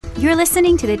You're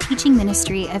listening to the teaching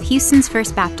ministry of Houston's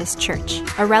First Baptist Church,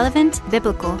 a relevant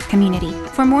biblical community.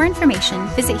 For more information,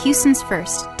 visit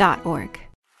houstonsfirst.org.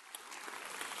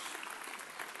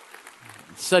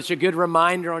 Such a good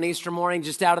reminder on Easter morning,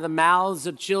 just out of the mouths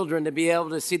of children, to be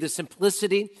able to see the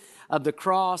simplicity of the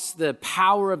cross, the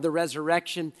power of the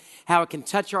resurrection, how it can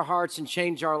touch our hearts and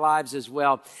change our lives as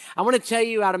well. I want to tell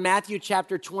you out of Matthew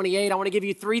chapter 28, I want to give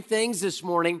you three things this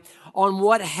morning on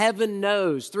what heaven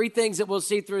knows. Three things that we'll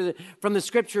see from the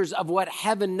scriptures of what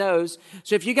heaven knows.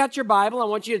 So if you got your Bible, I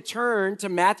want you to turn to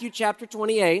Matthew chapter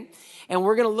 28, and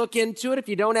we're going to look into it. If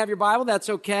you don't have your Bible, that's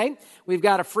okay. We've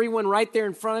got a free one right there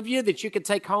in front of you that you can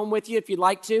take home with you if you'd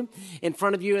like to, in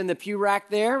front of you in the pew rack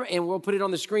there, and we'll put it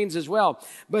on the screens as well.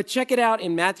 But check it out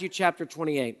in Matthew chapter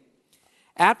 28.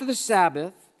 After the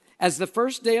Sabbath, as the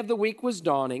first day of the week was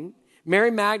dawning,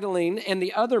 Mary Magdalene and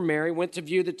the other Mary went to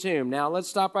view the tomb. Now, let's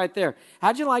stop right there.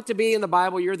 How'd you like to be in the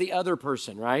Bible? You're the other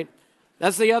person, right?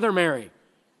 That's the other Mary.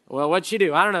 Well, what'd she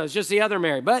do? I don't know. It's just the other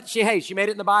Mary. But she made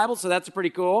it in the Bible, so that's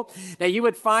pretty cool. Now, you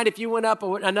would find if you went up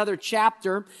another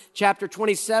chapter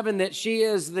 27, that she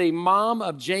is the mom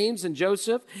of James and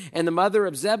Joseph and the mother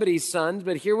of Zebedee's sons.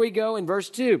 But here we go in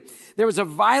verse 2. There was a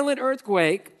violent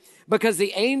earthquake because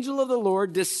the angel of the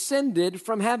Lord descended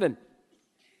from heaven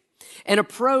and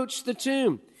approached the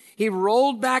tomb. He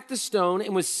rolled back the stone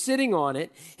and was sitting on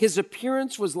it. His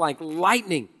appearance was like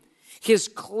lightning. His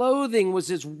clothing was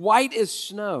as white as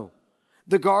snow.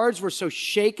 The guards were so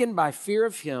shaken by fear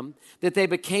of him that they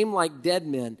became like dead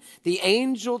men. The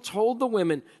angel told the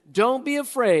women, "Don't be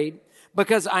afraid,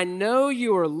 because I know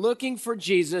you are looking for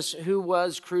Jesus who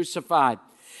was crucified."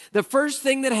 The first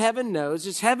thing that heaven knows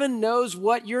is heaven knows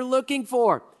what you're looking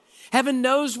for. Heaven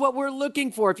knows what we're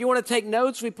looking for. If you want to take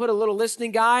notes, we put a little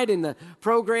listening guide in the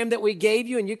program that we gave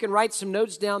you, and you can write some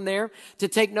notes down there to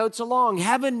take notes along.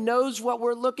 Heaven knows what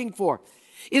we're looking for.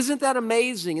 Isn't that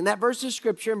amazing? In that verse of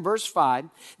scripture, in verse 5,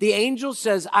 the angel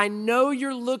says, "I know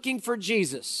you're looking for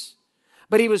Jesus,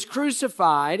 but he was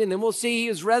crucified," and then we'll see he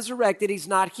was resurrected. He's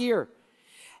not here.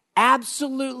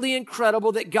 Absolutely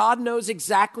incredible that God knows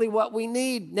exactly what we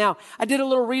need. Now, I did a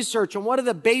little research on what are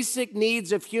the basic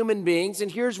needs of human beings,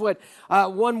 and here's what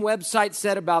one website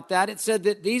said about that. It said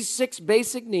that these 6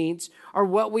 basic needs are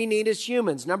what we need as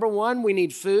humans. Number 1, we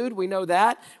need food. We know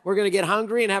that. We're going to get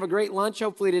hungry and have a great lunch,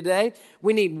 hopefully today.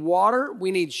 We need water.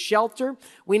 We need shelter.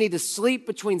 We need to sleep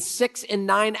between 6 and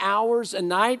 9 hours a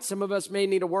night. Some of us may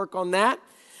need to work on that.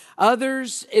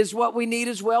 Others is what we need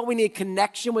as well. We need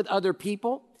connection with other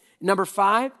people. Number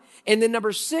 5, and then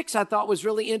number 6, I thought was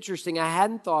really interesting. I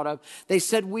hadn't thought of. They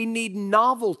said we need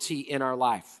novelty in our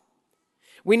life.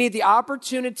 We need the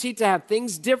opportunity to have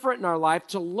things different in our life,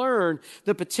 to learn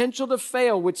the potential to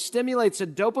fail, which stimulates a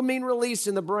dopamine release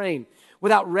in the brain.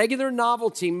 Without regular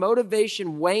novelty,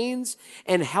 motivation wanes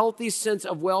and healthy sense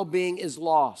of well-being is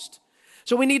lost.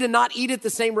 So we need to not eat at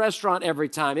the same restaurant every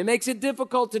time. It makes it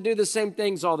difficult to do the same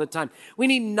things all the time. We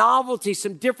need novelty,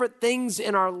 some different things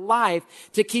in our life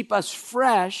to keep us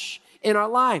fresh in our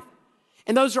life.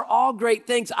 And those are all great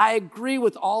things. I agree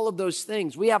with all of those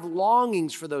things. We have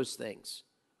longings for those things.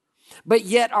 But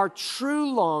yet our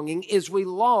true longing is we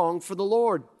long for the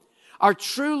Lord. Our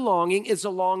true longing is a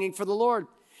longing for the Lord.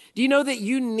 Do you know that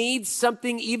you need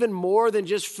something even more than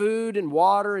just food and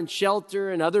water and shelter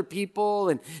and other people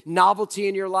and novelty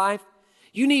in your life?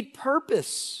 You need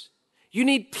purpose. You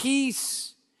need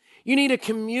peace. You need a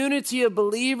community of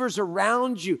believers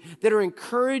around you that are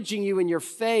encouraging you in your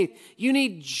faith. You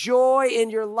need joy in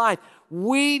your life.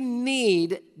 We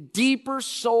need deeper,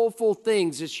 soulful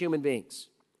things as human beings.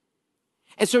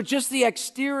 And so just the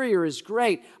exterior is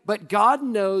great, but God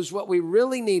knows what we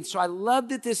really need. So I love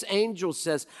that this angel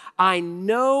says, "I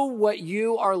know what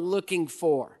you are looking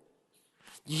for."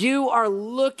 You are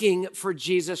looking for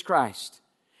Jesus Christ.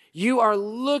 You are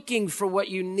looking for what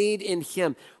you need in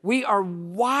him. We are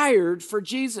wired for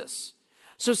Jesus.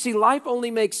 So see, life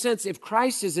only makes sense if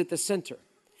Christ is at the center.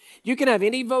 You can have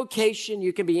any vocation.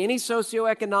 You can be any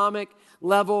socioeconomic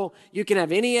level. You can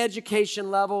have any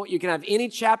education level. You can have any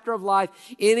chapter of life,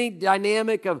 any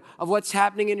dynamic of what's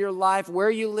happening in your life, where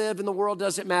you live in the world,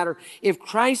 doesn't matter. If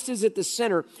Christ is at the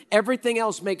center, everything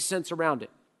else makes sense around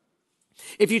it.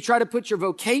 If you try to put your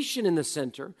vocation in the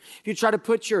center, if you try to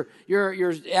put your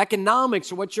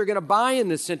economics or what you're going to buy in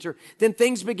the center, then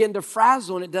things begin to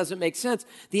frazzle and it doesn't make sense.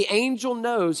 The angel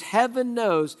knows, heaven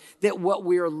knows that what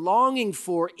we are longing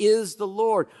for is the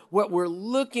Lord. What we're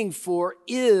looking for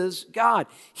is God.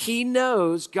 He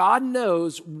knows, God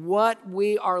knows what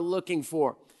we are looking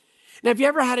for. Now, have you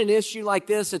ever had an issue like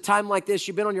this, a time like this?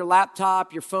 You've been on your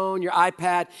laptop, your phone, your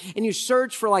iPad, and you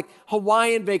search for like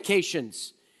Hawaiian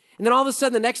vacations. And then all of a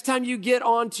sudden, the next time you get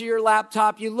onto your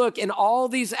laptop, you look, and all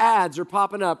these ads are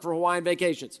popping up for Hawaiian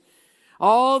vacations.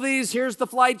 All these, here's the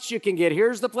flights you can get.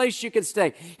 Here's the place you can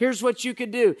stay. Here's what you can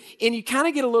do. And you kind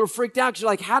of get a little freaked out because you're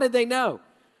like, how did they know?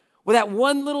 Well, that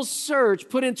one little search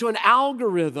put into an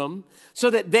algorithm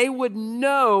so that they would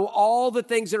know all the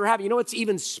things that are happening. You know what's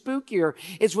even spookier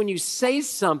is when you say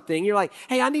something, you're like,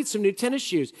 hey, I need some new tennis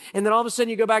shoes. And then all of a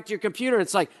sudden you go back to your computer and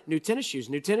it's like, new tennis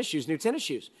shoes, new tennis shoes, new tennis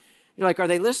shoes. You're like, are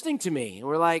they listening to me? And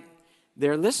we're like,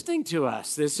 they're listening to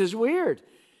us. This is weird.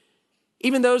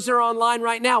 Even those that are online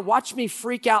right now, watch me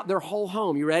freak out their whole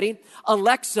home. You ready?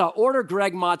 Alexa, order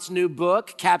Greg Mott's new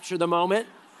book, Capture the Moment.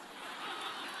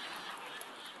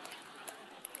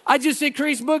 I just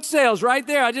increased book sales right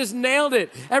there. I just nailed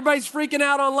it. Everybody's freaking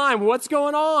out online. What's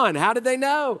going on? How did they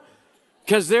know?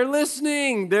 Because they're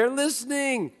listening. They're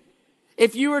listening.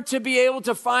 If you were to be able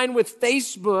to find with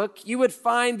Facebook, you would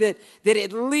find that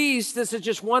at least, this is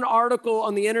just one article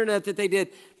on the internet that they did,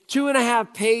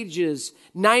 2.5 pages,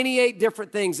 98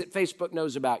 different things that Facebook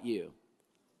knows about you.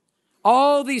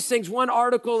 All these things. One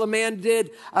article a man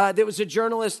did that was a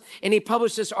journalist, and he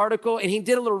published this article, and he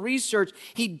did a little research.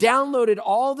 He downloaded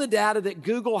all the data that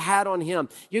Google had on him.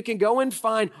 You can go and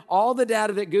find all the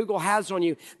data that Google has on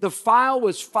you. The file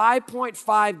was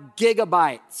 5.5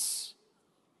 gigabytes.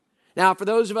 Now, for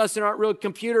those of us that aren't real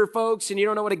computer folks and you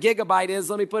don't know what a gigabyte is,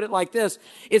 let me put it like this.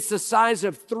 It's the size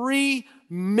of 3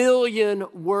 million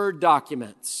Word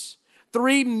documents.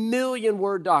 3 million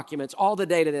Word documents, all the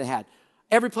data that it had.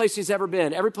 Every place he's ever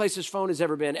been, every place his phone has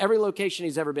ever been, every location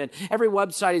he's ever been, every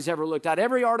website he's ever looked at,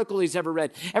 every article he's ever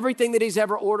read, everything that he's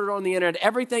ever ordered on the internet,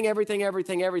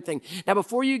 everything. Now,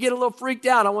 before you get a little freaked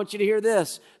out, I want you to hear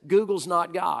this. Google's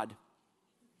not God.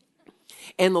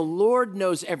 And the Lord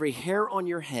knows every hair on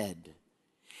your head.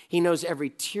 He knows every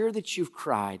tear that you've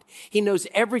cried. He knows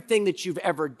everything that you've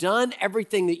ever done,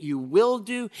 everything that you will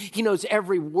do. He knows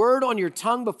every word on your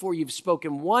tongue before you've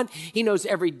spoken one. He knows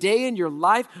every day in your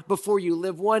life before you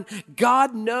live one.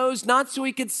 God knows not so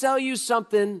he could sell you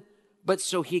something, but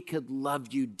so he could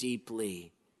love you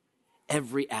deeply,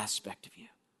 every aspect of you.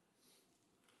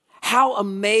 How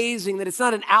amazing that it's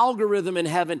not an algorithm in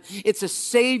heaven. It's a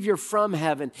Savior from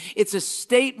heaven. It's a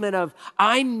statement of,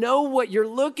 I know what you're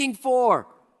looking for.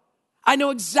 I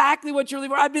know exactly what you're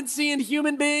looking for. I've been seeing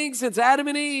human beings since Adam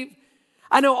and Eve.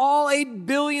 I know all 8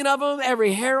 billion of them,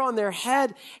 every hair on their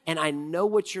head, and I know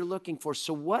what you're looking for.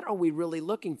 So what are we really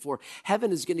looking for?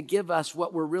 Heaven is going to give us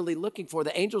what we're really looking for.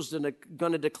 The angels are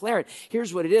going to declare it.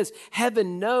 Here's what it is.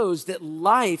 Heaven knows that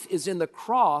life is in the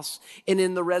cross and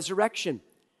in the resurrection.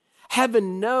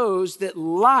 Heaven knows that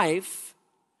life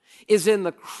is in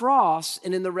the cross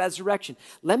and in the resurrection.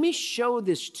 Let me show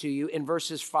this to you in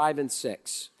verses 5 and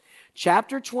 6.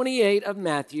 Chapter 28 of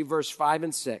Matthew, verse 5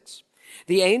 and 6.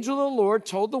 The angel of the Lord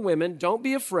told the women, don't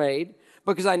be afraid,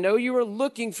 because I know you are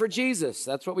looking for Jesus.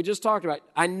 That's what we just talked about.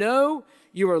 I know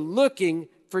you are looking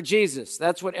for Jesus.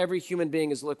 That's what every human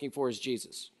being is looking for, is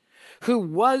Jesus, who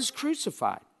was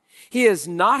crucified. He is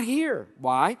not here.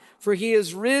 Why? For he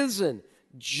is risen,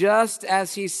 just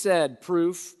as he said.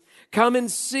 Proof. Come and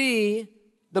see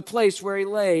the place where he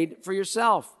laid for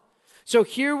yourself. So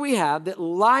here we have that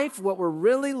life, what we're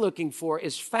really looking for,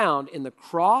 is found in the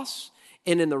cross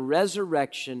and in the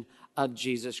resurrection of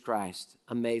Jesus Christ.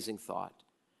 Amazing thought.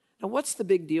 Now, what's the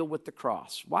big deal with the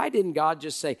cross? Why didn't God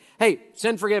just say, hey,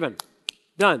 sin forgiven,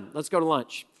 done, let's go to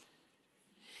lunch?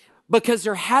 Because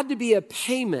there had to be a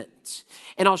payment.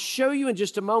 And I'll show you in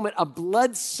just a moment, a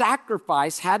blood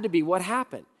sacrifice had to be what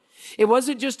happened. It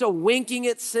wasn't just a winking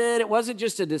at sin. It wasn't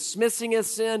just a dismissing of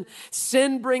sin.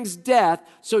 Sin brings death,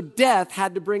 so death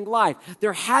had to bring life.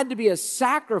 There had to be a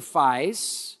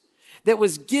sacrifice that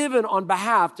was given on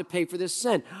behalf to pay for this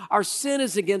sin. Our sin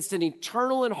is against an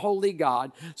eternal and holy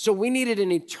God, so we needed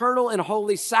an eternal and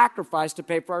holy sacrifice to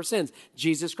pay for our sins,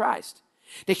 Jesus Christ.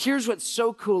 Now, here's what's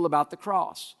so cool about the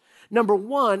cross. Number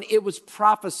one, it was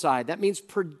prophesied. That means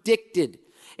predicted.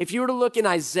 If you were to look in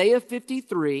Isaiah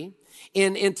 53,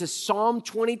 into Psalm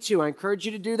 22, I encourage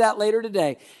you to do that later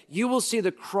today, you will see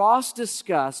the cross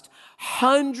discussed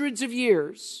hundreds of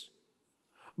years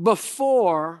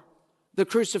before the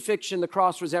crucifixion, the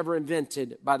cross was ever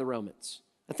invented by the Romans.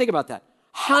 Now think about that.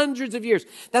 Hundreds of years.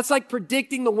 That's like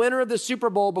predicting the winner of the Super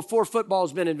Bowl before football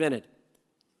has been invented.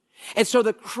 And so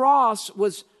the cross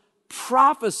was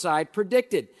prophesied,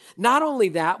 predicted. Not only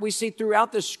that, we see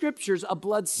throughout the scriptures a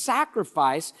blood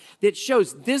sacrifice that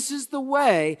shows this is the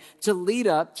way to lead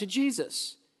up to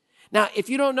Jesus. Now, if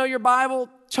you don't know your Bible,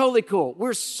 totally cool.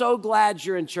 We're so glad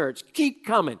you're in church. Keep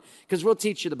coming, because we'll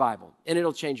teach you the Bible and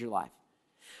it'll change your life.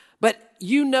 But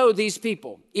you know these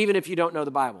people, even if you don't know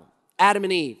the Bible. Adam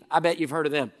and Eve, I bet you've heard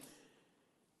of them.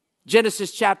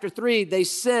 Genesis chapter 3, they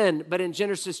sin, but in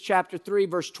Genesis chapter 3,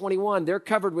 verse 21, they're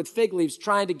covered with fig leaves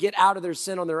trying to get out of their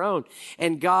sin on their own.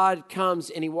 And God comes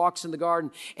and he walks in the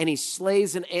garden and he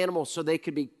slays an animal so they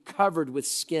could be covered with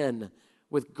skin,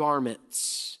 with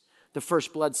garments. The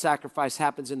first blood sacrifice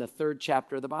happens in the 3rd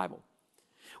chapter of the Bible.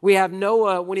 We have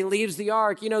Noah when he leaves the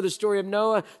ark. You know the story of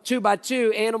Noah. 2 by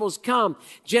 2, animals come.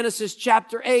 Genesis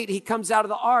chapter 8, he comes out of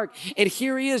the ark. And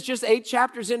here he is just 8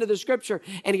 chapters into the scripture.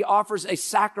 And he offers a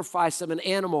sacrifice of an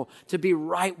animal to be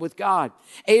right with God.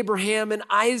 Abraham and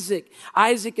Isaac.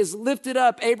 Isaac is lifted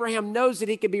up. Abraham knows that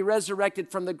he can be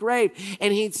resurrected from the grave.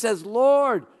 And he says,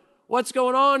 Lord, what's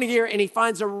going on here? And he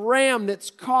finds a ram that's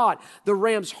caught. The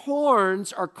ram's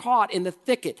horns are caught in the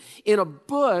thicket. In a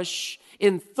bush,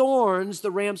 in thorns,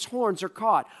 the ram's horns are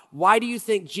caught. Why do you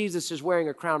think Jesus is wearing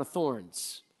a crown of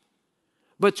thorns?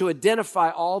 But to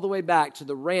identify all the way back to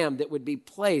the ram that would be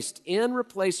placed in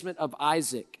replacement of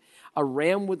Isaac. A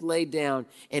ram would lay down,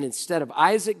 and instead of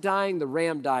Isaac dying, the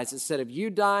ram dies. Instead of you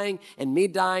dying and me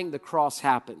dying, the cross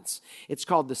happens. It's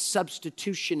called the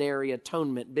substitutionary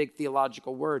atonement, big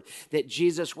theological word, that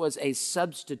Jesus was a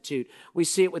substitute. We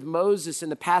see it with Moses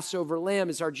and the Passover lamb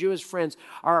as our Jewish friends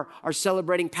are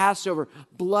celebrating Passover.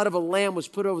 Blood of a lamb was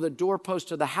put over the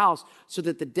doorpost of the house so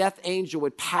that the death angel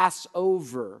would pass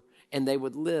over and they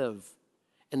would live.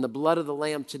 And the blood of the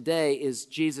Lamb today is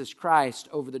Jesus Christ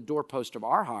over the doorpost of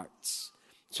our hearts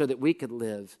so that we could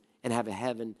live and have a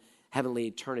heavenly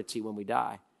eternity when we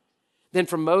die. Then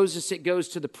from Moses, it goes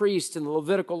to the priest and the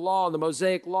Levitical law and the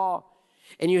Mosaic law.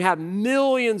 And you have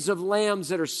millions of lambs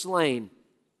that are slain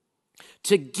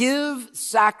to give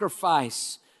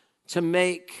sacrifice to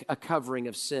make a covering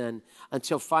of sin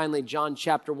until finally John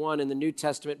chapter 1 in the New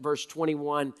Testament, verse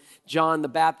 21, John the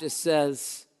Baptist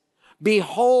says,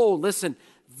 behold, listen,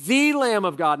 the Lamb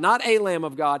of God, not a Lamb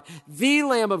of God, the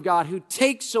Lamb of God who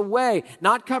takes away,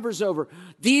 not covers over,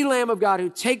 the Lamb of God who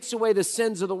takes away the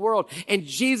sins of the world. And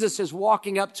Jesus is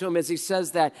walking up to him as he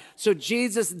says that. So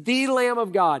Jesus, the Lamb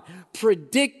of God,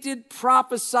 predicted,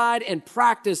 prophesied, and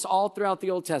practiced all throughout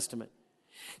the Old Testament.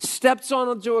 Steps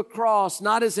onto a cross,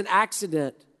 not as an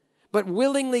accident, but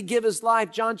willingly give his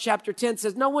life. John chapter 10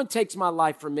 says, no one takes my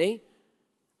life from me.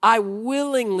 I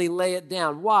willingly lay it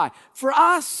down. Why? For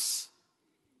us.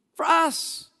 For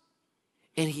us.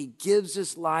 And he gives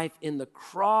his life in the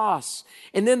cross.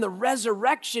 And then the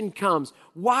resurrection comes.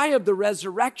 Why of the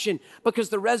resurrection? Because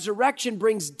the resurrection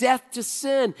brings death to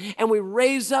sin and we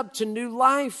raise up to new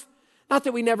life. Not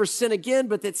that we never sin again,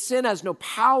 but that sin has no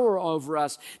power over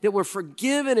us, that we're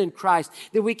forgiven in Christ,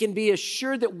 that we can be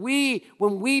assured that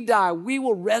when we die, we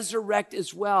will resurrect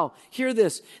as well. Hear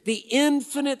this, the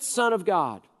infinite Son of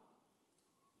God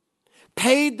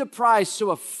paid the price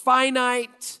so a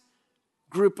finite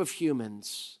group of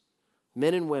humans,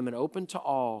 men and women, open to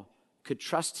all, could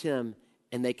trust him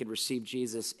and they could receive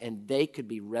Jesus and they could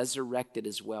be resurrected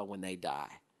as well when they die.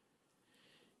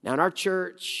 Now in our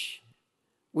church,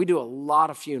 we do a lot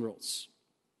of funerals.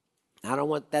 I don't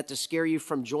want that to scare you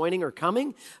from joining or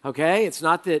coming, okay? It's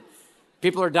not that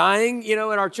people are dying, at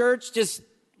our church, just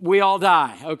we all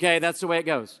die, okay? That's the way it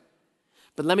goes.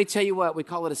 But let me tell you what, we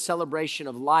call it a celebration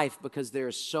of life because there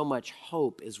is so much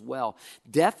hope as well.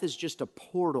 Death is just a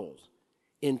portal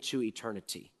into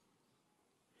eternity.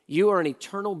 You are an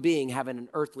eternal being having an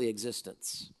earthly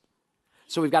existence.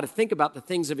 So we've got to think about the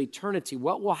things of eternity.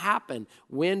 What will happen?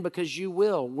 When? Because you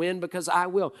will. When? Because I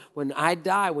will. When I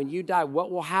die, when you die,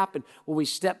 what will happen? Will we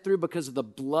step through because of the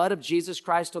blood of Jesus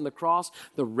Christ on the cross,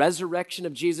 the resurrection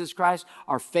of Jesus Christ,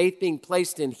 our faith being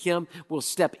placed in him, we'll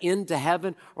step into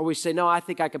heaven? Or we say, no, I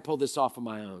think I can pull this off on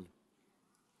my own.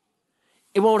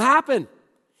 It won't happen.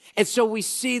 And so we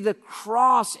see the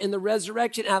cross and the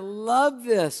resurrection. I love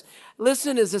this.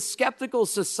 Listen, as a skeptical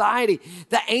society,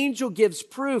 the angel gives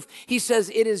proof. He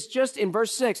says it is just, in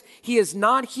verse 6, he is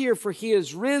not here for he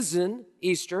is risen,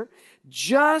 Easter,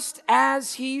 just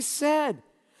as he said.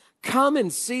 Come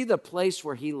and see the place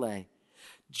where he lay.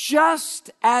 Just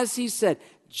as he said.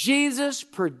 Jesus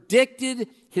predicted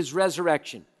his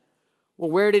resurrection.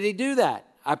 Well, where did he do that?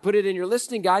 I put it in your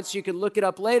listening guide so you can look it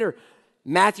up later.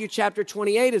 Matthew chapter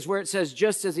 28 is where it says,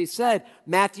 just as he said.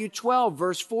 Matthew 12,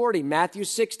 verse 40. Matthew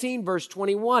 16, verse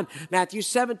 21. Matthew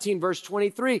 17, verse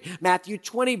 23. Matthew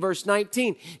 20, verse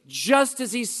 19. Just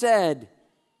as he said,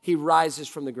 he rises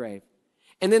from the grave.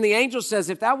 And then the angel says,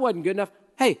 if that wasn't good enough,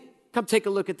 hey, come take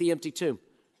a look at the empty tomb.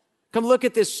 Come look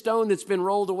at this stone that's been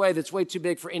rolled away that's way too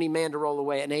big for any man to roll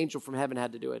away. An angel from heaven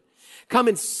had to do it. Come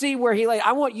and see where he lay.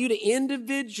 I want you to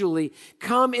individually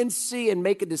come and see and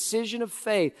make a decision of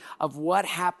faith of what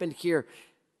happened here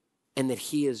and that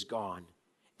he is gone.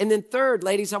 And then third,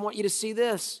 ladies, I want you to see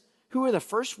this. Who are the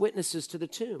first witnesses to the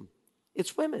tomb?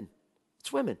 It's women.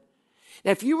 It's women.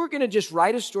 Now, if you were going to just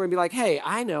write a story and be like, hey,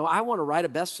 I know, I want to write a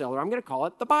bestseller. I'm going to call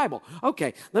it the Bible.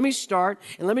 Okay, let me start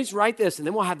and let me write this. And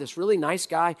then we'll have this really nice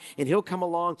guy and he'll come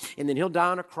along and then he'll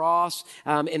die on a cross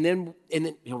and then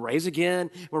he'll raise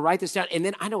again. We'll write this down. And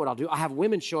then I know what I'll do. I'll have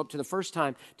women show up to the first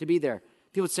time to be there.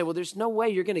 People would say, well, there's no way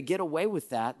you're going to get away with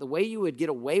that. The way you would get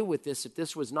away with this if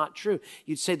this was not true,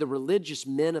 you'd say the religious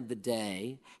men of the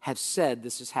day have said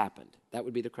this has happened. That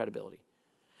would be the credibility.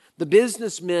 The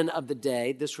businessmen of the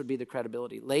day, this would be the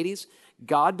credibility. Ladies,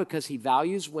 God, because he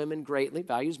values women greatly,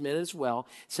 values men as well,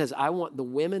 says, I want the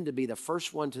women to be the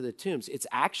first one to the tombs. It's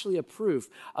actually a proof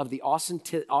of the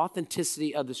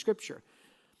authenticity of the scripture.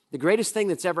 The greatest thing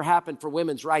that's ever happened for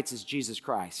women's rights is Jesus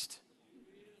Christ.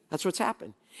 That's what's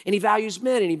happened. And he values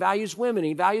men, and he values women, and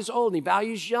he values old, and he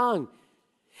values young.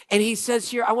 And he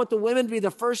says here, I want the women to be the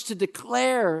first to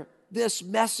declare this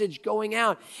message going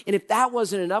out. And if that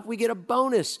wasn't enough, we get a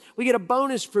bonus. We get a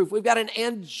bonus proof. We've got an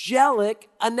angelic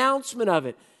announcement of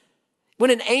it.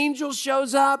 When an angel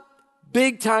shows up,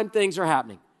 big time things are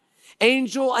happening.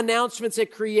 Angel announcements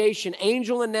at creation,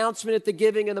 angel announcement at the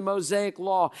giving of the Mosaic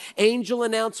Law, angel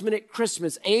announcement at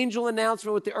Christmas, angel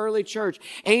announcement with the early church,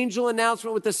 angel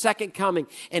announcement with the second coming,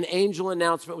 and angel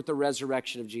announcement with the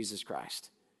resurrection of Jesus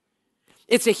Christ.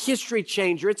 It's a history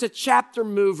changer. It's a chapter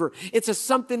mover. It's a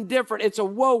something different. It's a,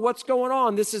 whoa, what's going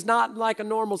on? This is not like a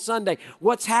normal Sunday.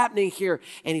 What's happening here?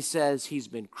 And he says he's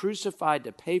been crucified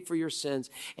to pay for your sins,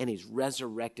 and he's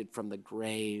resurrected from the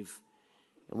grave.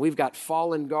 And we've got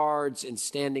fallen guards and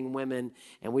standing women,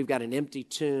 and we've got an empty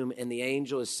tomb, and the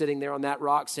angel is sitting there on that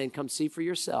rock saying, come see for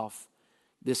yourself.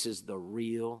 This is the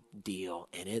real deal,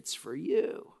 and it's for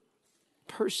you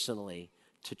personally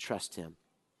to trust him.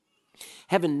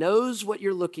 Heaven knows what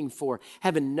you're looking for.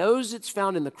 Heaven knows it's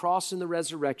found in the cross and the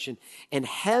resurrection. And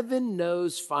heaven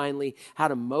knows finally how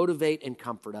to motivate and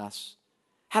comfort us.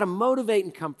 How to motivate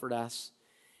and comfort us.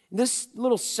 This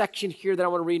little section here that I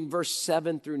want to read in verse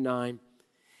 7 through 9.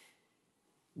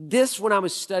 This, when I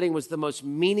was studying, was the most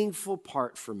meaningful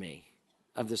part for me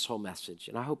of this whole message.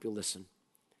 And I hope you'll listen.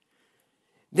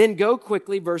 Then go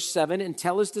quickly, verse 7, and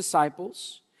tell his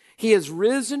disciples, he has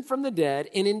risen from the dead,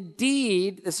 and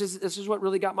indeed, this is what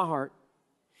really got my heart.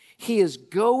 He is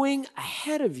going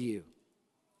ahead of you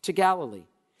to Galilee,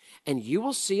 and you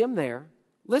will see him there.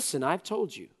 Listen, I've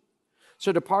told you.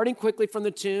 So departing quickly from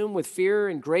the tomb with fear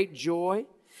and great joy,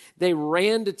 they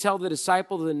ran to tell the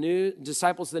disciples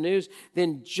the news.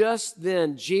 Then just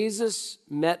then, Jesus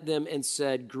met them and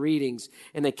said, greetings.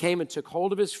 And they came and took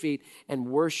hold of his feet and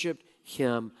worshiped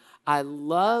him. I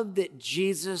love that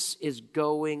Jesus is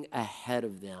going ahead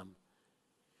of them.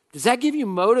 Does that give you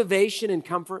motivation and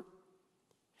comfort?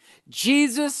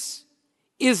 Jesus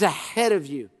is ahead of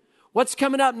you. What's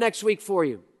coming up next week for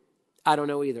you? I don't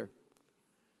know either.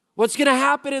 What's going to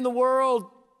happen in the world?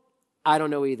 I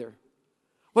don't know either.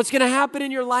 What's going to happen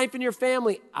in your life and your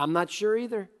family? I'm not sure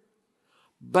either.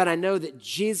 But I know that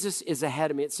Jesus is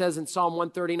ahead of me. It says in Psalm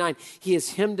 139, he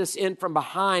has hemmed us in from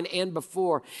behind and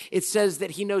before. It says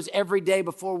that he knows every day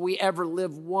before we ever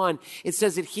live one. It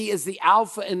says that he is the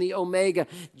Alpha and the Omega.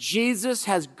 Jesus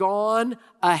has gone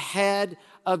ahead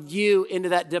of you into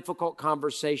that difficult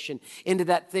conversation, into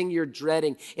that thing you're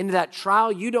dreading, into that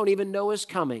trial you don't even know is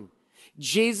coming.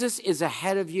 Jesus is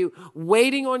ahead of you,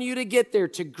 waiting on you to get there,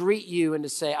 to greet you and to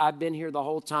say, I've been here the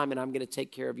whole time and I'm going to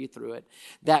take care of you through it.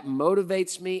 That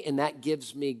motivates me and that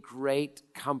gives me great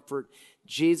comfort.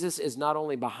 Jesus is not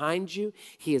only behind you,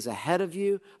 he is ahead of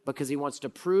you because he wants to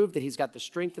prove that he's got the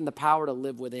strength and the power to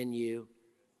live within you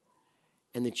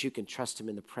and that you can trust him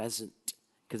in the present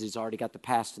because he's already got the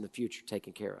past and the future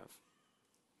taken care of.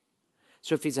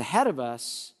 So if he's ahead of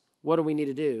us, what do we need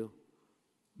to do?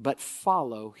 But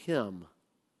follow him.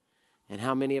 And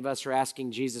how many of us are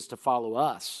asking Jesus to follow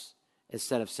us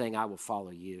instead of saying, I will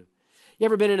follow you? You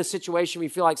ever been in a situation where you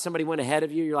feel like somebody went ahead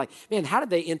of you? You're like, man, how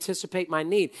did they anticipate my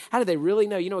need? How did they really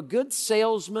know? You know, a good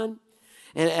salesman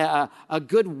and a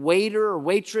good waiter or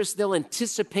waitress, they'll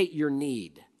anticipate your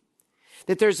need.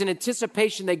 That there's an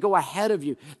anticipation, they go ahead of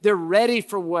you. They're ready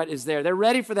for what is there. They're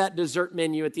ready for that dessert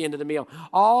menu at the end of the meal.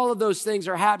 All of those things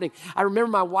are happening. I remember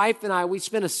my wife and I, we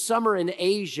spent a summer in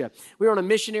Asia. We were on a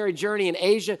missionary journey in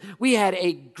Asia. We had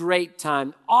a great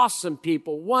time. Awesome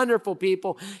people, wonderful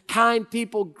people, kind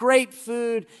people, great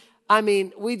food. I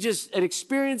mean, we just, an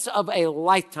experience of a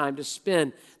lifetime to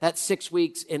spend that 6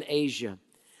 weeks in Asia.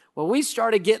 Well, we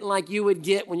started getting like you would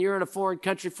get when you're in a foreign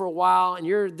country for a while and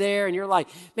you're there and you're like,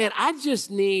 man, I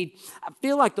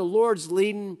feel like the Lord's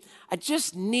leading.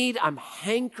 I'm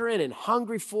hankering and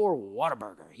hungry for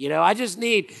Whataburger. You know, I just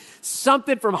need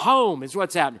something from home is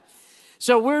what's happening.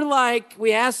 So we're like,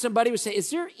 we ask somebody, we say, is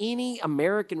there any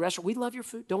American restaurant? We love your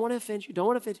food. Don't want to offend you. Don't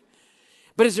want to offend you.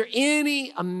 But is there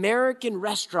any American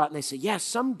restaurant? And they say, yes,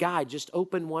 some guy just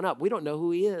opened one up. We don't know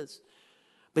who he is.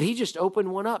 But he just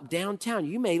opened one up downtown.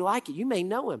 You may like it. You may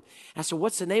know him. I said,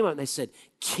 what's the name of it? And they said,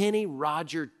 Kenny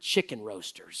Roger Chicken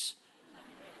Roasters.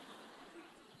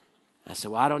 I said,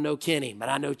 well, I don't know Kenny, but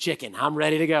I know chicken. I'm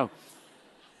ready to go.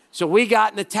 So we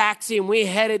got in a taxi and we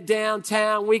headed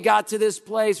downtown. We got to this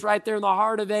place right there in the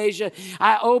heart of Asia.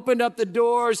 I opened up the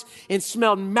doors and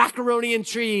smelled macaroni and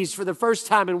cheese for the first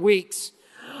time in weeks.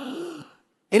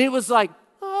 And it was like,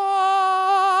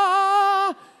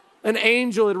 an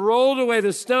angel had rolled away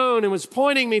the stone and was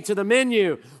pointing me to the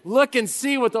menu. Look and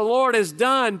see what the Lord has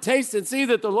done. Taste and see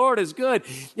that the Lord is good.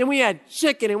 And we had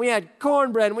chicken and we had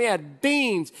cornbread and we had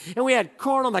beans and we had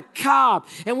corn on the cob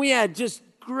and we had just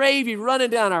gravy running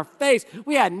down our face.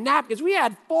 We had napkins. We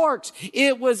had forks.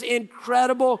 It was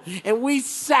incredible. And we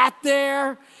sat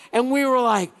there and we were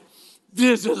like,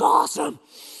 this is awesome.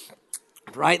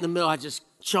 Right in the middle, I just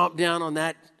chomped down on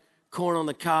that corn on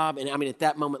the cob. And I mean, at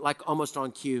that moment, like almost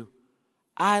on cue,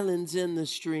 Islands in the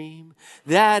Stream.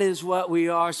 That is what we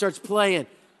are. Starts playing.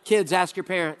 Kids, ask your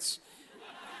parents.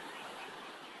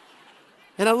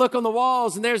 And I look on the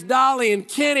walls and there's Dolly and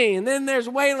Kenny and then there's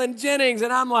Waylon Jennings.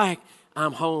 And I'm like,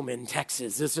 I'm home in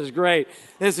Texas. This is great.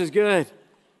 This is good.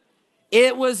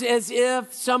 It was as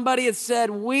if somebody had said,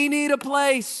 we need a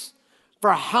place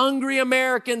for hungry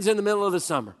Americans in the middle of the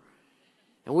summer.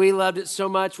 And we loved it so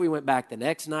much, we went back the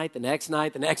next night, the next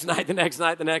night, the next night, the next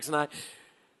night, the next night.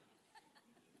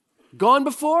 Gone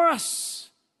before us.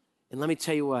 And let me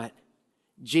tell you what,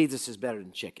 Jesus is better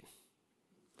than chicken.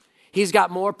 He's got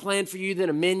more planned for you than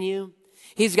a menu.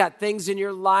 He's got things in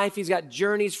your life. He's got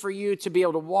journeys for you to be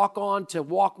able to walk on, to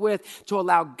walk with, to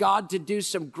allow God to do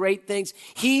some great things.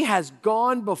 He has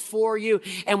gone before you.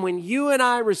 And when you and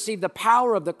I receive the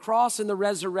power of the cross and the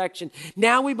resurrection,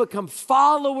 now we become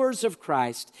followers of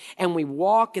Christ and we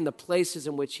walk in the places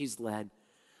in which He's led.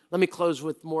 Let me close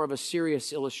with more of a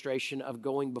serious illustration of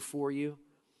going before you.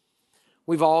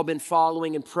 We've all been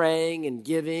following and praying and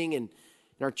giving, and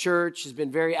our church has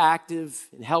been very active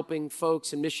in helping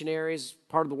folks and missionaries,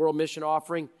 part of the World Mission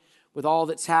Offering, with all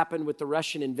that's happened with the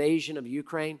Russian invasion of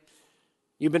Ukraine.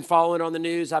 You've been following on the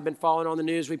news. I've been following on the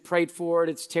news. We prayed for it.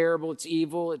 It's terrible. It's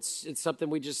evil. It's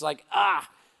something we just like, I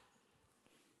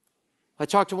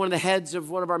talked to one of the heads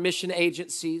of one of our mission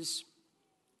agencies.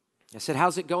 I said,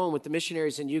 how's it going with the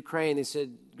missionaries in Ukraine? They said,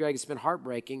 Greg, it's been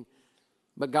heartbreaking,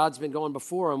 but God's been going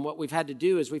before them. What we've had to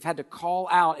do is we've had to call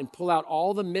out and pull out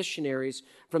all the missionaries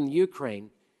from Ukraine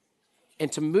and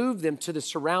to move them to the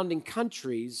surrounding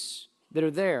countries that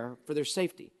are there for their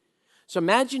safety. So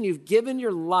imagine you've given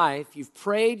your life, you've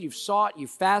prayed, you've sought,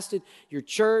 you've fasted. Your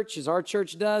church, as our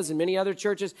church does and many other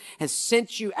churches, has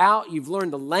sent you out. You've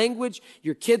learned the language.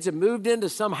 Your kids have moved into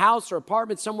some house or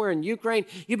apartment somewhere in Ukraine.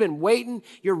 You've been waiting.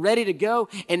 You're ready to go.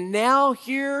 And now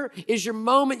here is your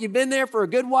moment. You've been there for a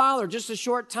good while or just a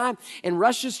short time, and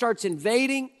Russia starts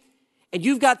invading, and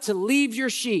you've got to leave your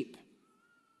sheep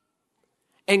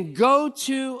and go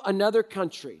to another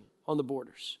country on the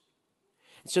borders.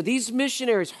 So these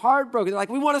missionaries, heartbroken, they're like,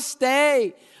 we want to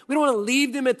stay. We don't want to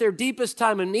leave them at their deepest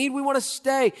time of need. We want to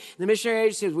stay. And the missionary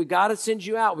agency says, we got to send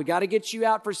you out. We got to get you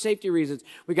out for safety reasons.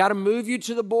 We got to move you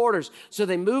to the borders. So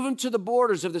they move them to the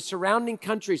borders of the surrounding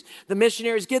countries. The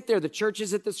missionaries get there. The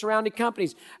churches at the surrounding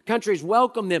countries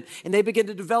welcome them, and they begin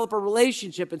to develop a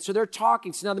relationship. And so they're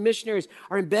talking. So now the missionaries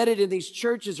are embedded in these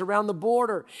churches around the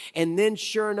border. And then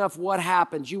sure enough, what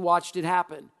happens? You watched it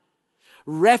happen.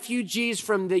 Refugees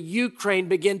from the Ukraine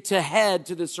begin to head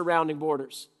to the surrounding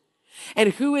borders.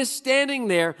 And who is standing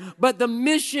there but the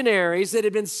missionaries that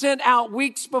had been sent out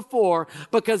weeks before,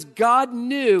 because God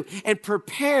knew and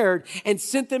prepared and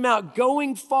sent them out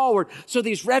going forward so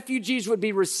these refugees would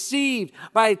be received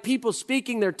by people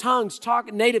speaking their tongues,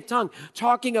 native tongue,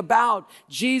 talking about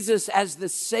Jesus as the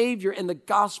Savior and the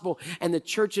gospel, and the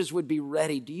churches would be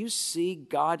ready. Do you see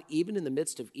God, even in the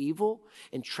midst of evil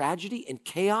and tragedy and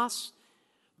chaos,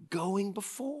 going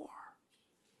before?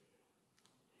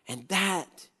 And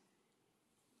that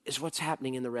is what's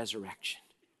happening in the resurrection.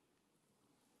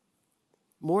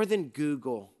 More than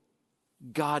Google,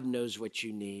 God knows what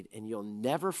you need, and you'll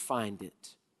never find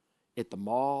it at the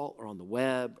mall or on the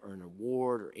web or in a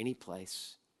ward or any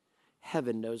place.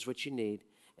 Heaven knows what you need.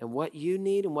 And what you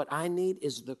need and what I need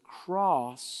is the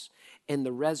cross and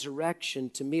the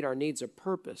resurrection to meet our needs of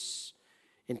purpose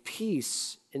and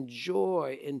peace and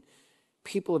joy and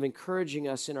people of encouraging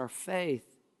us in our faith.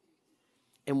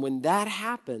 And when that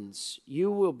happens,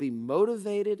 you will be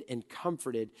motivated and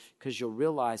comforted because you'll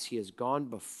realize He has gone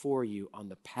before you on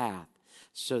the path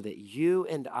so that you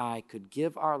and I could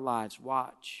give our lives,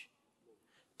 watch,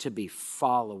 to be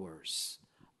followers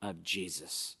of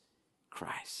Jesus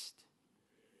Christ.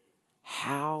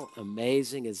 How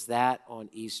amazing is that on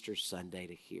Easter Sunday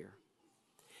to hear?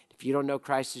 If you don't know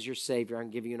Christ as your Savior, I'm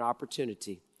giving you an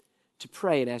opportunity to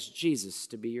pray and ask Jesus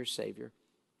to be your Savior.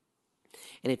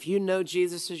 And if you know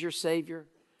Jesus as your Savior,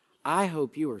 I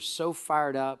hope you are so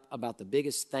fired up about the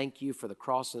biggest thank you for the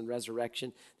cross and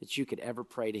resurrection that you could ever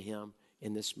pray to Him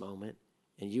in this moment.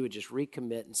 And you would just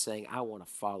recommit and saying, I want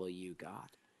to follow you, God.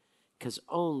 Because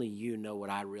only you know what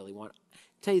I really want.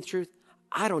 Tell you the truth,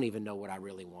 I don't even know what I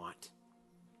really want.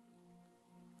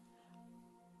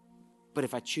 But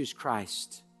if I choose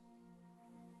Christ,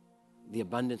 the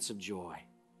abundance of joy,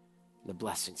 the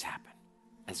blessings happen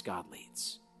as God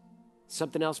leads.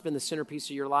 Something else been the centerpiece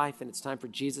of your life and it's time for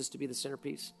Jesus to be the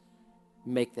centerpiece?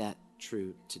 Make that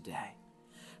true today.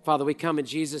 Father, we come in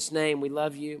Jesus' name. We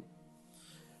love you.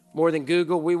 More than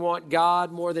Google, we want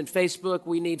God. More than Facebook,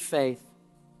 we need faith.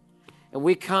 And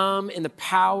we come in the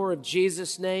power of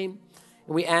Jesus' name,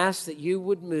 and we ask that you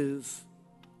would move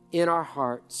in our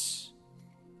hearts,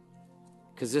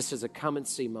 because this is a come and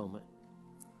see moment.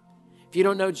 If you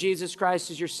don't know Jesus Christ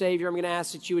as your Savior, I'm going to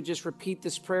ask that you would just repeat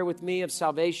this prayer with me of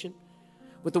salvation.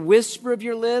 With the whisper of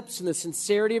your lips and the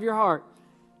sincerity of your heart,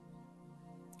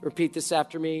 repeat this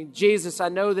after me. Jesus, I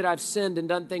know that I've sinned and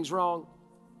done things wrong.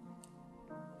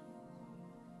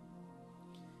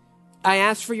 I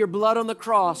ask for your blood on the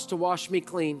cross to wash me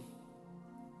clean.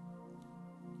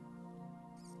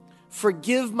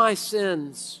 Forgive my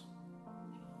sins.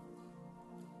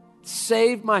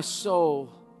 Save my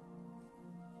soul.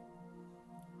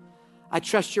 I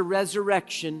trust your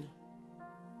resurrection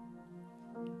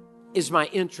is my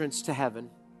entrance to heaven.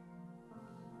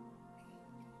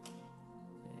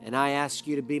 And I ask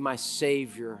you to be my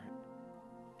Savior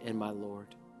and my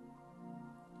Lord.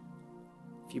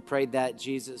 If you prayed that,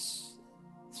 Jesus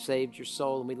saved your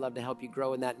soul, and we'd love to help you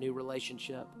grow in that new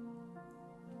relationship.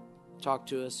 Talk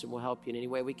to us, and we'll help you in any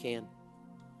way we can.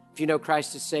 If you know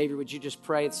Christ as Savior, would you just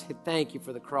pray and say, thank you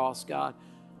for the cross, God.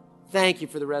 Thank you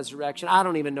for the resurrection. I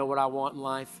don't even know what I want in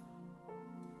life,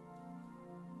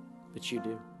 but you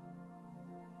do.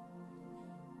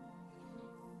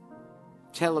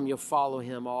 Tell him you'll follow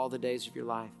him all the days of your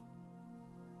life.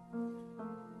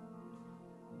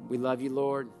 We love you,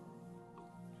 Lord.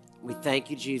 We thank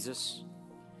you, Jesus.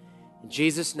 In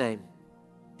Jesus' name,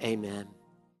 amen.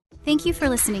 Thank you for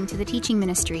listening to the teaching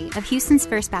ministry of Houston's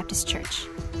First Baptist Church.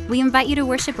 We invite you to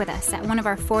worship with us at one of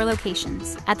our 4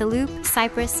 locations, at The Loop,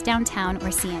 Cypress, Downtown, or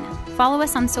Sienna. Follow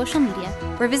us on social media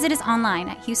or visit us online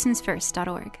at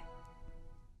houstonsfirst.org.